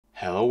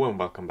Hello and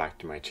welcome back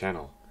to my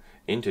channel.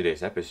 In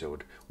today's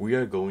episode, we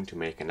are going to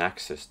make an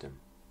axe system.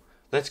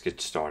 Let's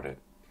get started.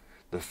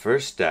 The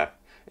first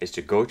step is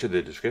to go to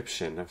the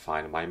description and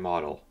find my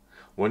model.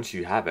 Once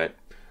you have it,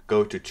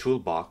 go to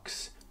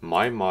Toolbox,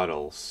 My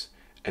Models,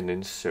 and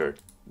insert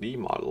the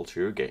model to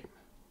your game.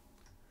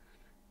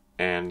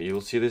 And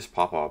you'll see this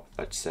pop up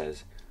that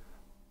says,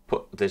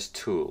 put this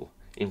tool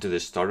into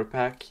the starter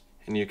pack,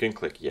 and you can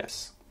click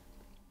yes.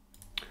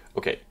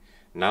 Okay,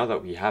 now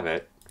that we have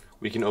it,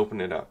 we can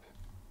open it up.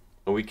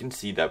 And we can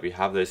see that we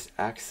have this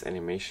axe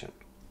animation.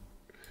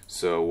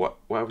 So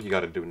what we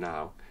gotta do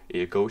now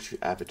is go to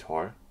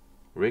Avatar,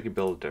 Rig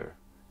Builder,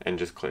 and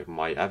just click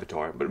My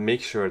Avatar, but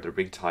make sure the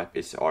rig type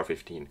is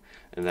R15,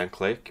 and then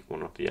click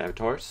one of the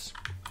avatars.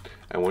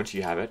 And once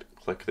you have it,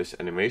 click this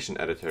animation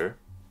editor.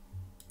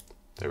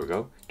 There we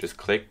go. Just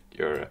click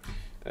your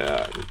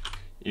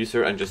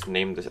user and just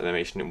name this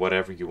animation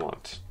whatever you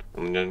want,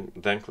 and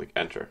then click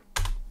enter.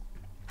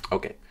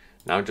 Okay,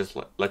 now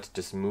let's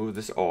just move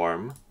this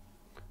arm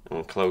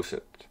and close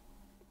it.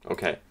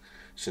 Okay,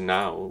 so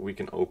now we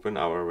can open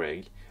our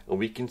rig and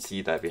we can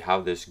see that we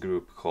have this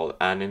group called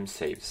anim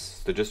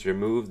saves. So just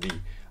remove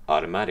the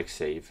automatic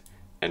save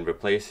and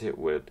replace it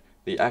with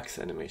the axe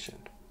animation.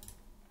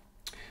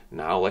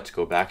 Now let's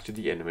go back to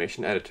the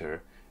animation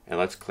editor and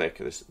let's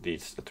click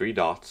these three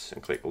dots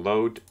and click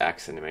load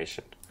axe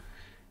animation.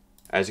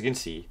 As you can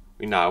see,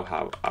 we now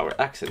have our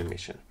axe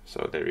animation.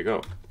 So there we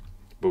go.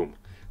 Boom.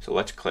 So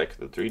let's click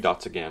the three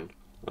dots again.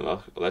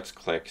 Let's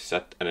click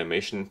set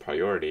animation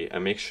priority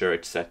and make sure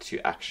it's set to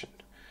action.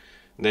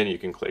 Then you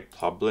can click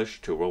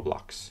publish to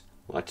Roblox.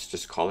 Let's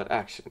just call it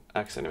axe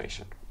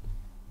animation.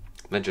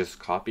 Then just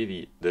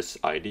copy this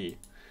ID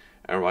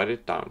and write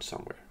it down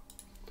somewhere.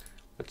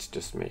 Let's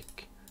just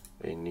make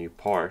a new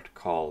part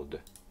called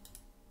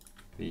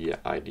the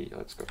ID.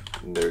 Let's go.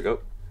 There we go.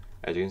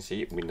 As you can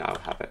see, we now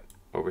have it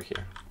over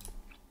here.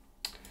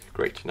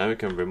 Great. Now we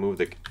can remove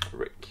the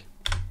rig.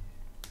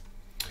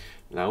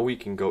 Now we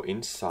can go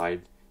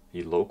inside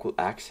the local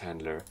axe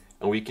handler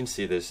and we can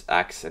see this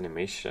axe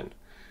animation.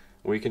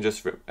 We can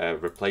just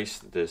replace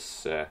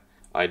this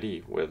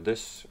ID with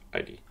this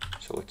ID.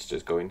 So let's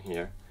just go in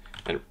here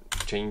and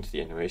change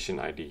the animation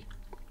ID.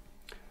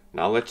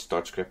 Now let's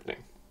start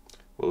scripting.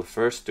 We'll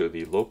first do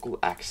the local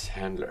axe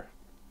handler.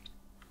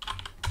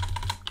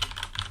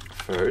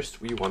 First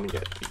we want to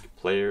get the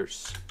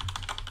player's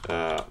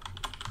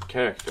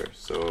character.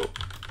 So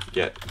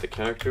get the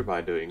character by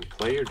doing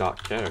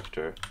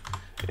player.character.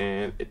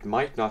 And it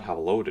might not have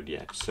loaded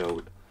yet,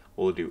 so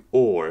we'll do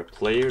or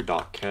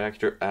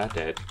player.character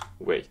added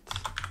wait.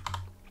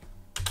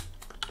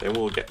 Then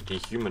we'll get the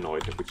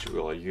humanoid, which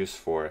we'll use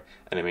for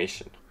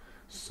animation.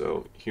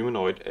 So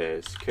humanoid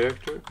is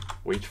character,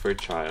 wait for a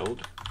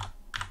child,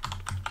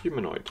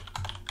 humanoid.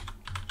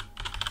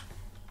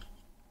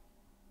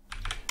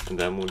 And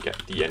then we'll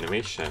get the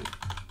animation,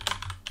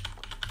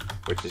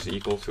 which is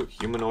equal to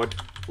humanoid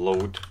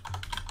load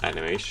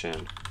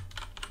animation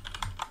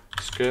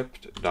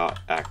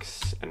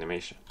script.axe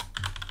animation.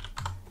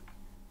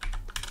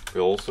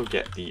 We'll also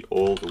get the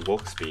old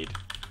walk speed,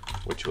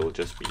 which will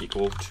just be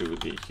equal to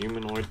the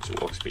humanoid's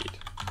walk speed.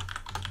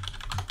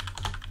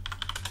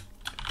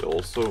 We'll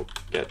also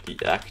get the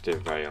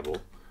active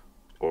variable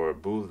or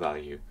bool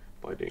value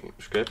by doing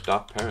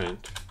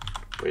script.parent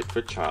wait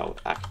for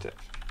child active.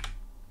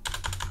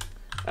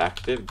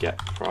 Active get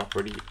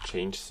property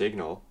change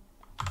signal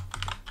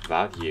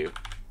value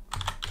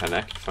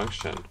connect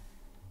function.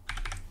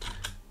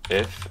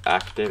 If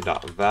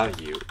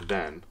active.value,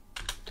 then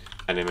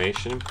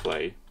animation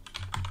play.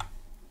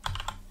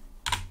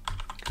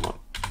 Come on,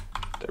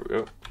 there we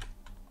go.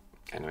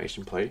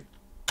 Animation play.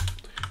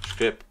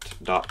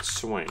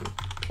 Script.swing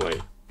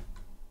play.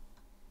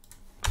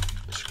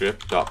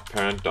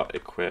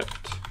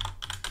 Script.parent.equipped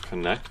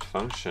connect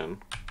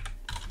function.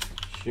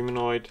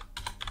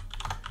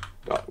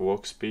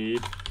 Humanoid.walk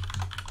speed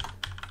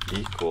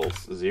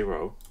equals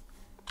 0.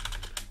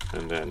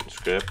 And then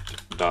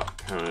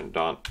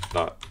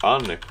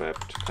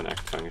script.parent.unequipped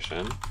connect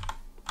function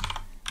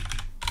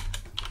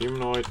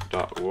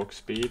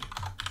humanoid.walkspeed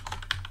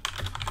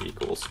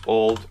equals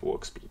old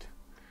walkspeed.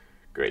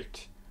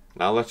 Great.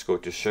 Now let's go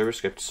to server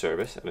script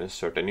service and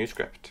insert a new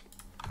script.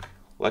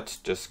 Let's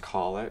just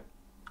call it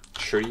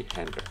tree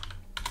handler.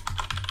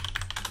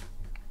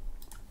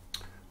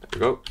 There we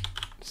go.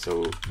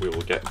 So we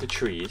will get the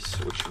trees,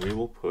 which we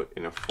will put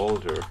in a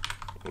folder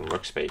in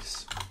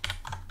workspace.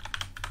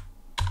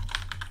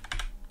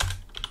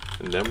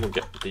 And then we'll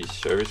get the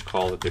service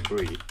called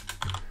debris,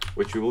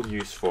 which we will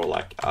use for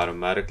like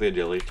automatically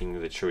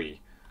deleting the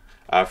tree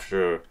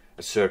after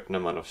a certain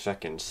amount of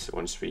seconds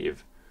once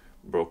we've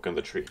broken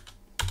the tree.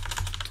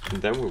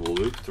 And then we will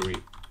loop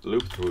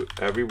through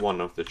every one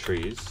of the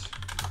trees.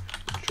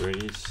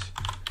 Trees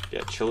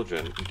get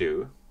children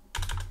do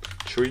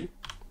tree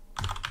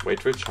wait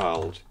for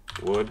child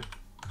wood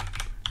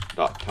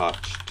dot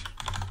touched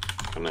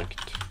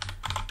connect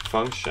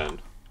function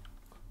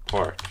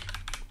part.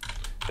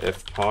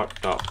 If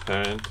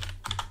part.parent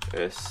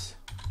is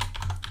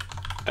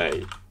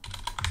a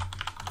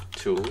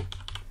tool,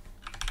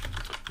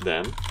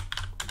 then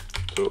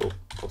tool,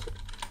 okay,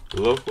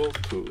 local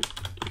tool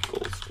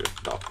equals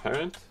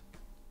script.parent.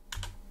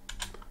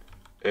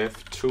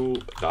 If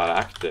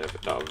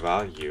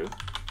tool.active.value,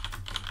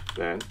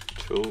 then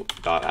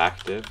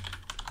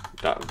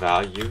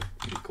tool.active.value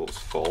equals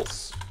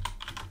false.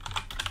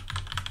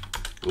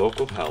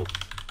 Local health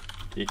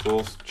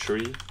equals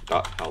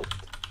tree.health.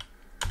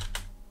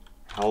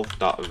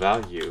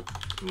 Health.value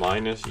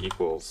minus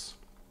equals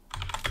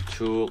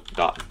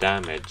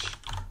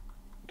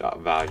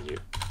tool.damage.value.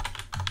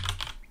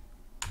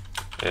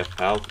 If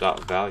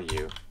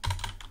health.value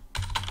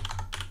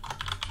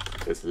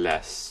is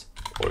less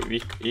or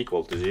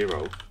equal to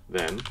 0,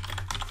 then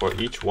for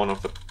each one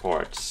of the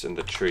parts in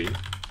the tree,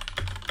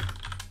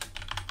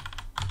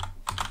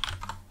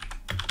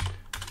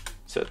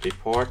 set the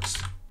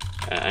parts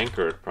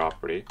anchored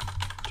property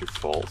to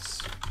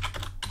false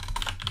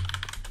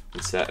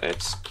and set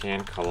its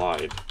can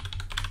collide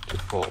to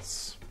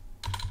false.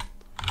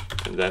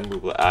 And then we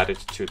will add it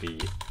to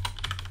the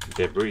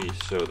debris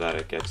so that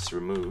it gets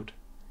removed.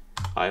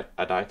 Add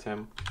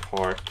item,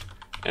 part,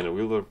 and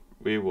we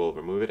will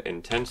remove it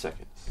in 10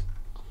 seconds.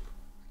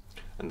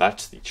 And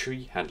that's the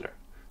tree handler.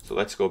 So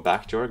let's go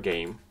back to our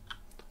game.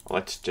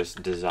 Let's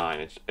just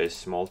design a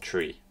small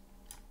tree.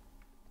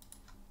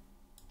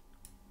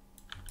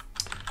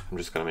 I'm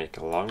just gonna make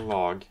a long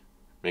log.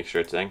 Make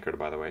sure it's anchored,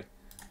 by the way.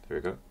 There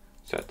we go.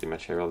 Set the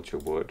material to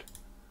wood.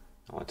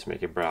 Now let's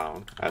make it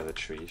brown, as a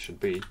tree should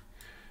be.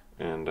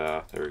 And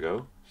there we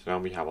go. So now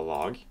we have a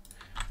log.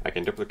 I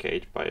can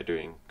duplicate by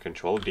doing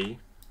Control D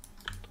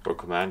or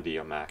Command D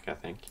on Mac, I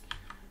think.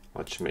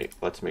 Let's make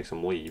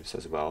some leaves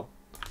as well.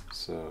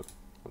 So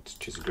let's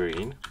choose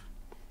green.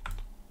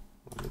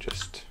 Let me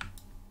just.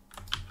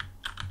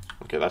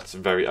 Okay, that's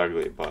very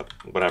ugly, but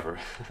whatever.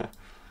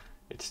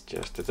 It's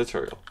just a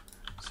tutorial.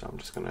 So I'm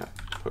just gonna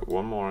put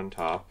one more on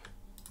top.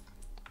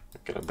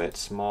 Make it a bit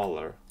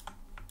smaller.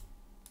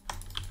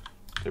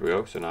 There we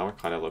go. So now it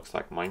kind of looks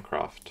like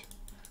Minecraft.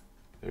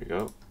 There we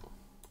go.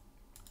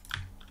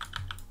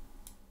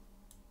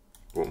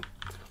 Boom.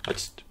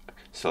 Let's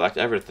select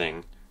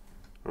everything.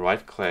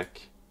 Right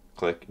click,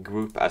 click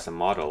group as a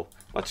model.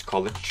 Let's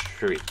call it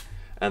tree.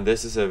 And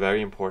this is a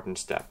very important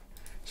step.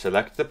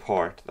 Select the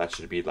part that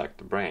should be like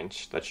the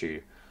branch that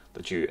you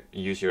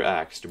use your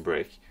axe to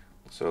break.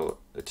 So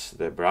it's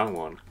the brown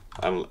one.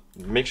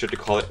 Make sure to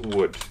call it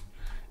wood.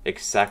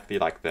 Exactly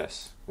like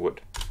this. Wood.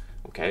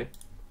 Okay.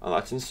 And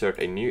let's insert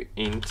a new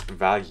int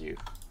value.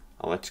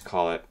 And let's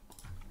call it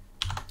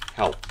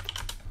health.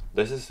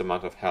 This is the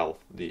amount of health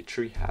the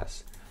tree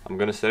has. I'm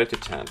gonna set it to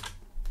 10.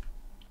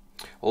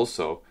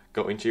 Also,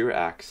 go into your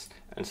axe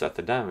and set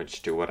the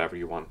damage to whatever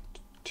you want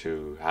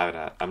to have it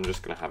at. I'm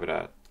just gonna have it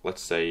at,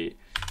 let's say,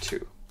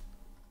 2.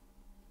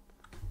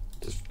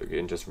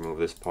 Just remove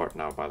this part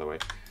now, by the way.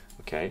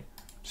 Okay,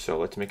 so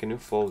let's make a new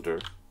folder.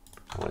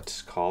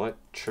 Let's call it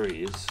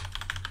trees.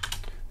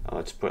 Now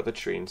let's put the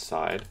tree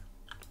inside.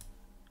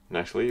 And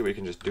actually, we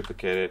can just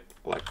duplicate it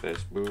like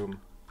this.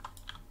 Boom,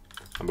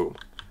 and boom.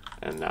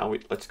 And now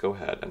let's go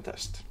ahead and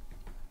test.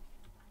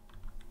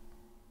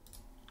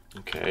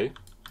 Okay.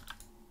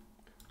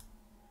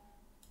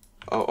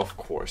 Oh, of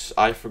course,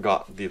 I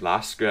forgot the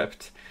last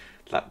script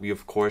that we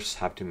of course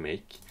have to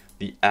make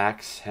the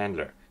axe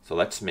handler. So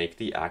let's make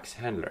the axe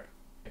handler.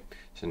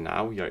 So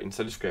now we are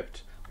inside the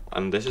script,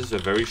 and this is a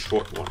very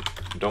short one.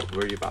 Don't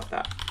worry about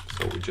that.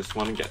 So we just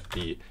want to get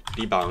the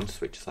debounce,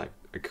 which is like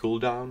a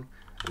cooldown,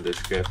 and the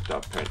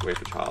script.parent wait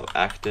for child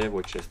active,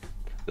 which is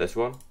this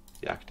one,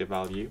 the active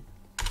value.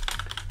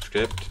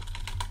 Script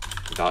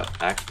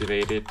dot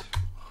activated.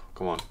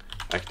 Come on,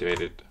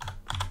 activated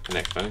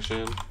connect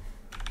function.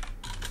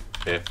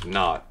 If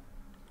not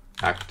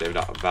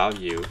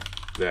active.value,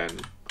 then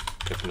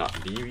if not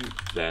db,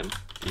 then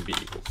db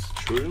equals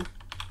true.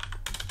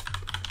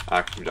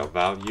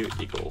 Active.value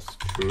equals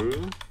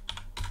true.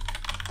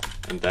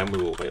 And then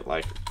we will wait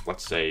like,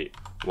 let's say,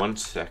 1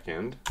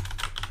 second.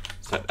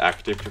 Set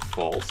active to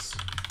false,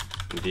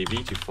 and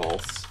db to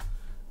false,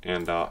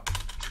 and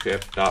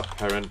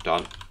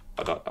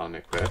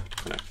script.parent.unequipped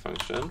connect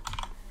function.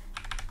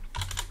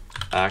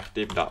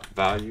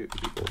 Active.value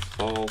equals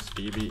false,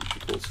 db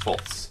equals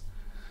false.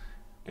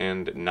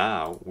 And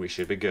now we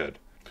should be good.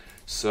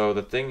 So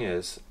the thing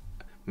is,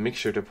 make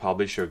sure to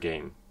publish your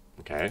game,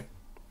 okay?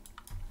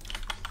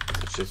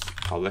 Let's just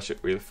publish it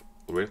real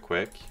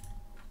quick.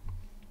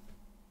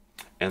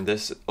 And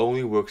this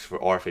only works for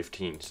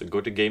R15, so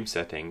go to game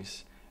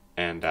settings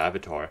and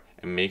avatar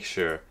and make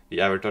sure the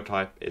avatar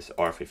type is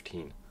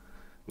R15.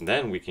 And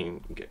then we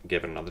can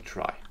give it another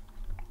try.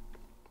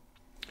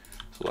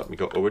 So let me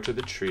go over to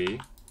the tree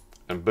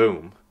and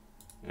boom,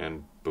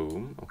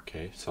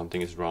 okay,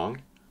 something is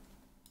wrong.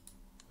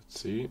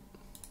 Let's see.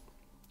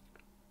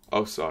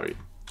 Oh, sorry.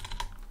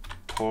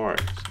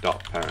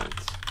 Part.parent.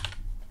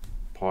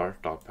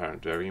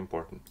 Part.parent, very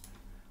important.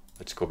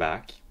 Let's go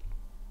back.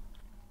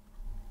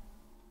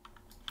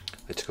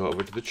 Let's go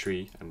over to the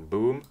tree and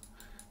boom,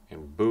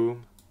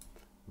 boom,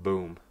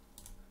 boom,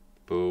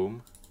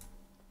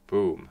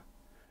 boom.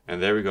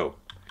 And there we go.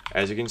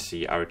 As you can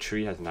see, our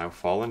tree has now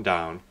fallen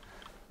down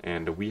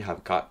and we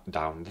have cut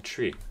down the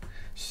tree.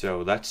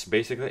 So that's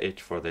basically it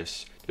for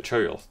this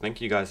tutorial.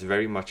 Thank you guys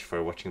very much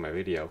for watching my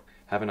video.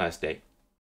 Have a nice day.